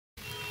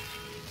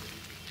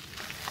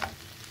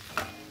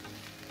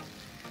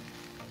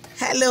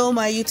Hello,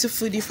 my YouTube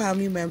foodie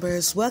family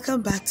members.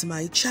 Welcome back to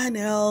my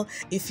channel.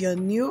 If you're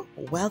new,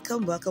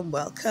 welcome, welcome,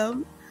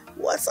 welcome.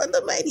 What's on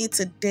the menu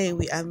today?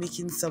 We are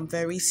making some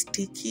very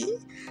sticky,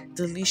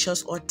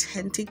 delicious,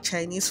 authentic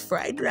Chinese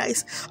fried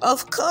rice.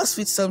 Of course,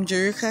 with some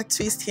Jerica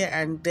twist here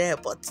and there,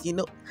 but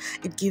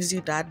it gives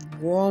you that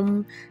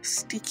warm,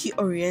 sticky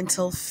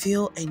oriental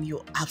feel, and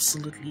you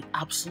absolutely,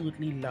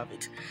 absolutely love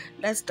it.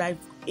 Let's dive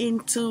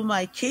into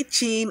my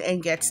kitchen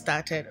and get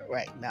started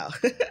right now.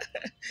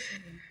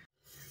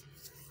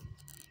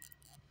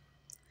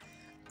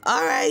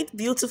 Alright,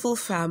 beautiful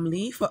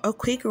family, for a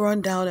quick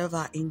rundown of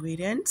our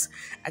ingredients,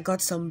 I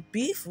got some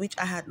beef which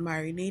I had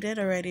marinated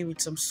already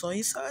with some soy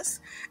sauce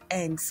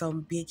and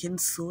some baking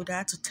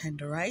soda to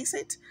tenderize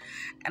it.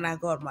 And I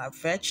got my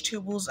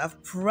vegetables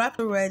I've prepped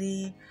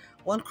already.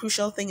 One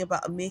crucial thing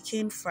about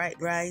making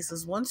fried rice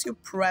is once you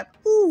prep,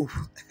 ooh,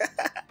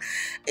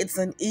 it's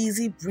an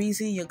easy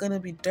breezy. You're gonna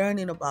be done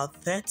in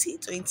about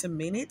 30-20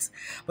 minutes,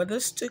 but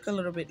this took a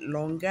little bit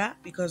longer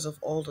because of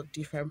all the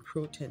different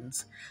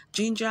proteins: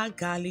 ginger,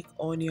 garlic,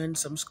 onion,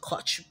 some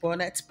Scotch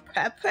bonnet,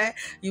 pepper.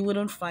 You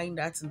wouldn't find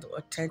that in the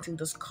authentic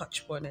the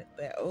Scotch bonnet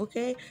there,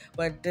 okay?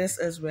 But this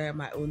is where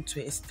my own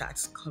twist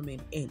starts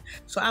coming in.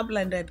 So I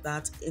blended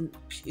that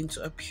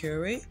into a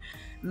puree.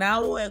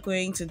 Now we're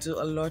going to do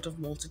a lot of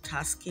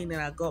multitasking,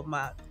 and I got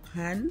my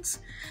pans.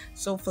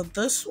 So for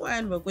this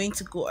one, we're going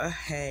to go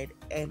ahead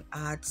and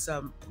add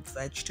some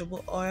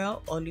vegetable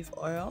oil, olive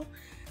oil,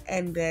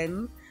 and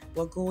then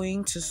we're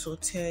going to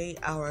saute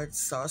our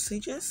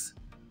sausages.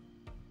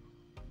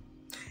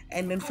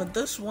 And then for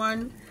this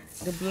one,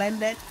 the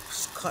blended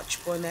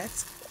Scotch bonnet,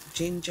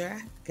 ginger,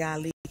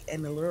 garlic,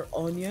 and a little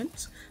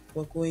onions,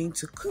 we're going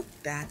to cook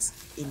that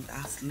in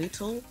that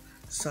little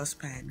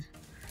saucepan.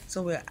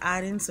 So we're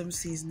adding some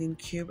seasoning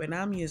cube, and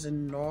I'm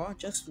using Knorr,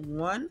 just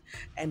one,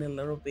 and a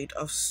little bit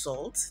of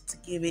salt to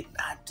give it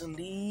that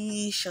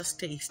delicious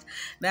taste.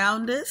 Now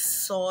this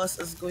sauce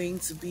is going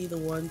to be the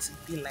one to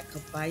be like a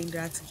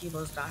binder to give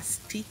us that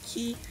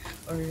sticky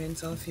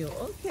oriental feel.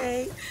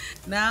 Okay,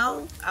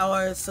 now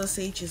our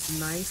sausage is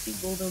nicely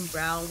golden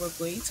brown. We're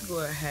going to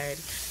go ahead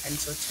and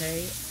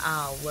saute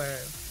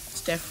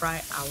stir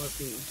fry our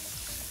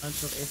beef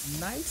until it's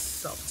nice,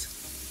 soft,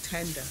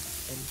 tender,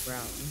 and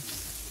brown.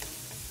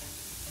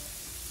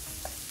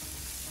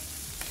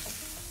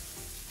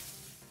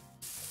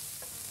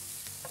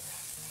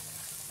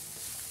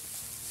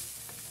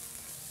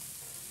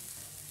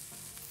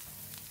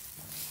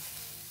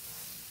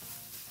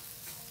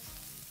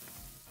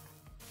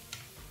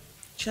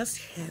 Just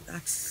hear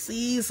that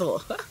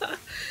sizzle.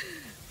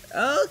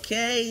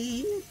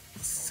 Okay,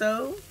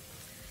 so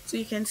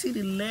you can see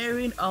the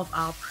layering of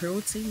our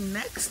protein.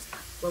 Next,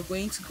 we're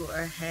going to go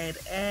ahead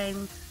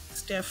and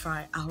stir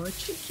fry our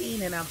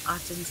chicken, and I'm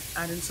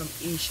adding some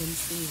Asian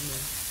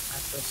seasoning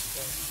at this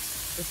point.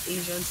 This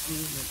Asian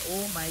seasoning,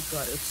 oh my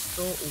god, it's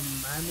so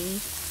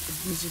umami. It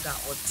gives you that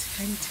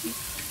authentic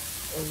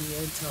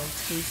oriental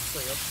taste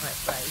for your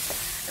fried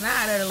rice. And I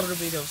added a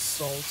little bit of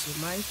salt to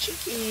my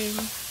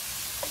chicken.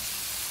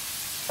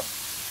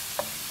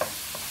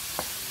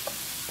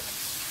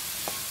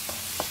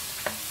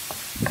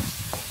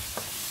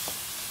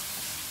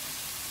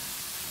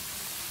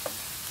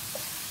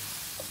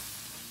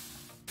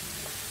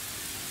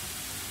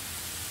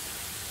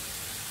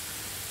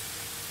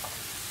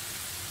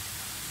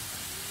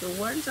 So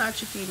once our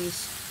chicken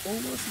is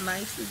almost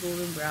nicely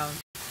golden brown,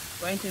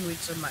 went in with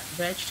some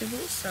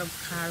vegetables, some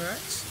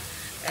carrots,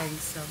 and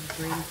some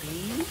green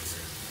beans.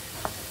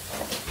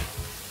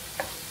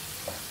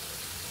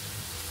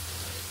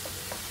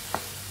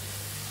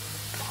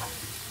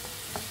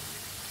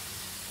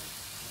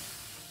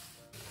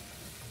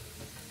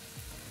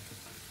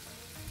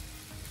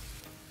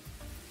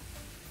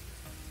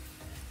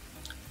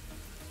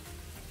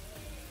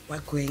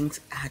 We're going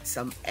to add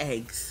some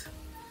eggs.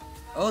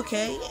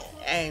 Okay,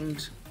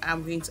 and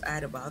I'm going to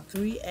add about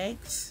 3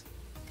 eggs.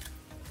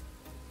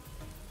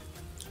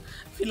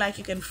 If you like,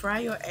 you can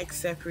fry your eggs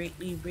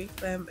separately, break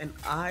them and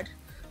add,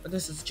 but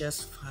this is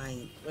just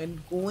fine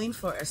when going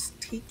for a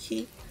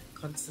sticky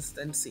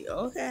consistency.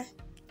 Okay,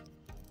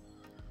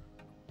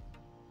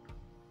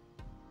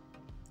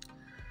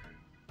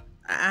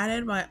 I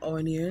added my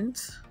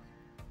onions.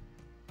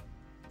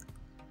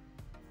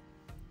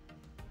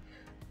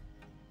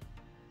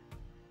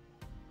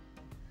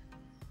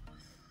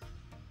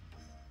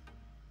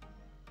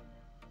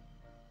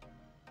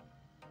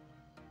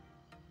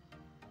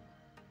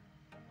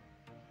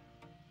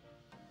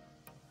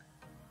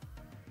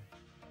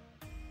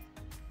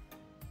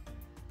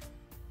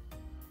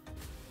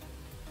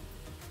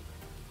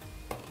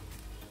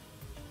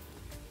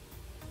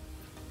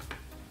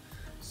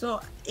 So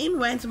in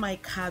went my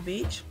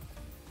cabbage.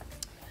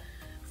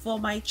 For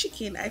my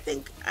chicken, I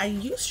think I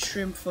used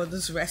shrimp for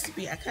this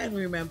recipe. I can't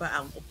even remember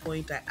at what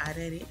point I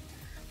added it,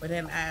 but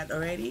then I had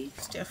already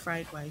stir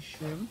fried my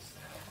shrimps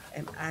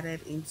and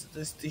added into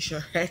this dish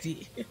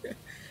already.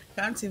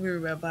 Can't even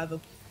remember the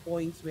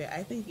point where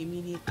I think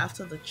immediately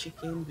after the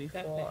chicken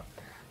before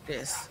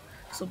this.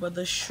 So, but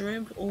the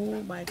shrimp,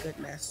 oh my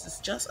goodness, it's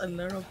just a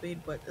little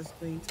bit, but it's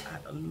going to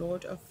add a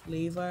lot of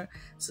flavor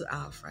to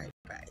our fried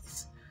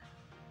rice.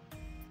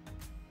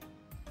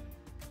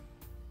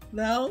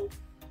 Now,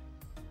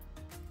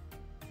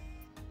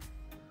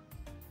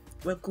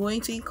 we're going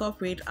to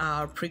incorporate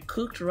our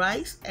pre-cooked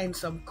rice and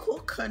some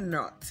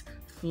coconut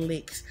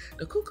flakes.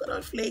 The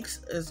coconut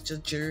flakes is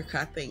just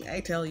jerka thing, I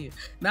tell you.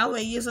 Now we're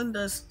using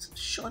this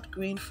short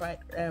grain fried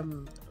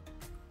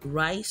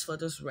rice for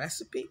this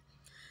recipe,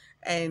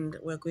 and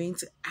we're going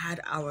to add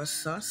our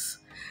sauce,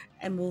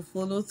 and we'll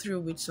follow through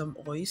with some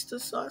oyster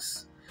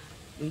sauce,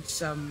 with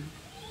some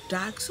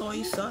dark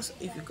soy sauce.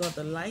 If you got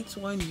the light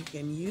one, you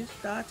can use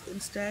that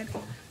instead.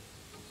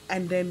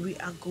 And then we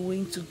are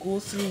going to go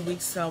through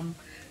with some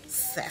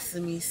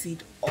sesame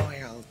seed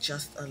oil,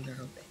 just a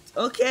little bit.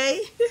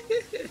 Okay?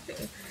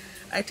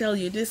 I tell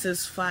you, this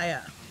is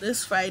fire.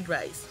 This fried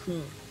rice.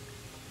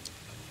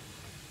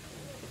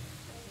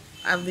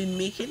 I've been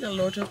making a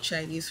lot of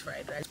Chinese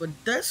fried rice, but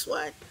this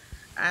one,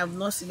 I have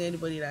not seen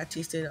anybody that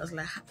tasted it. I was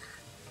like,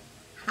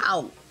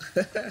 how?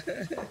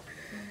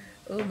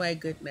 Oh my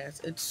goodness,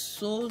 it's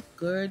so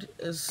good.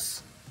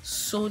 It's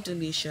so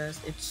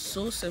delicious. It's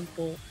so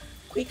simple,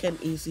 quick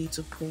and easy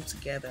to pull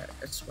together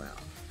as well.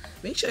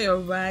 Make sure your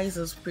rice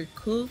is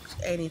pre-cooked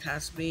and it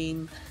has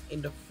been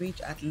in the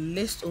fridge at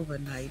least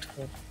overnight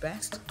for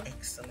best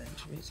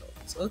excellent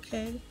results.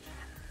 Okay?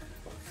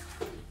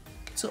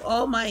 To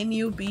all my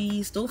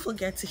newbies, don't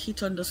forget to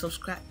hit on the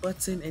subscribe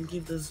button and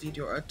give this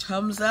video a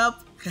thumbs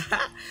up.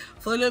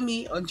 Follow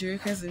me on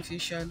Jerica's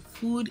Infusion.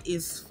 Food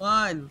is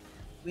fun.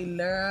 We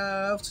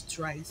love to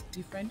try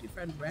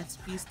different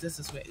recipes. This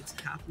is where it's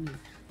happening.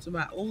 So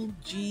my old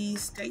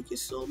G's, thank you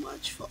so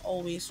much for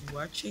always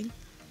watching,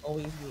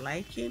 always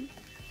liking,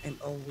 and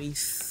always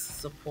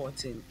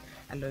supporting.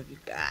 I love you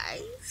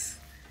guys.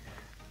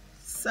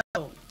 So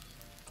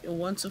you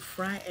want to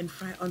fry and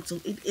fry until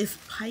it is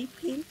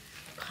piping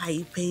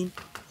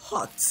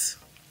hot.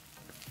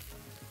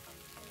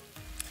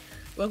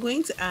 We're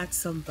going to add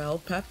some bell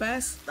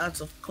peppers.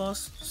 That's of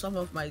course some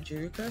of my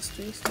Jerica's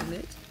twist in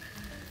it,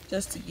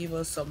 just to give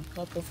us some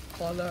pop of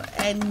color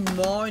and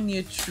more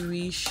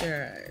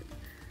nutrition.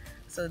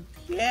 So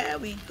here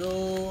we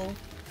go.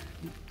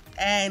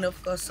 And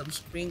of course some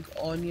spring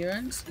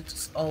onions. It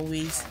just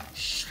always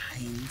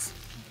shines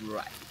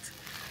bright.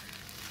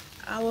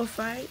 Our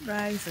fried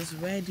rice is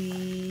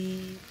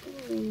ready.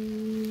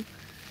 Ooh.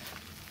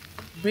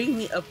 Bring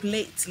me a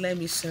plate, let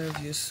me serve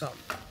you some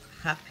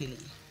happily.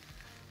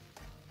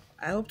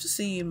 I hope to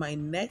see you in my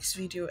next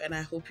video, and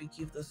I hope you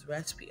give this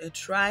recipe a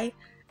try,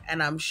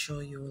 and I'm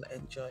sure you will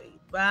enjoy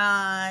it.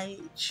 Bye.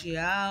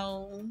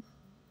 Ciao.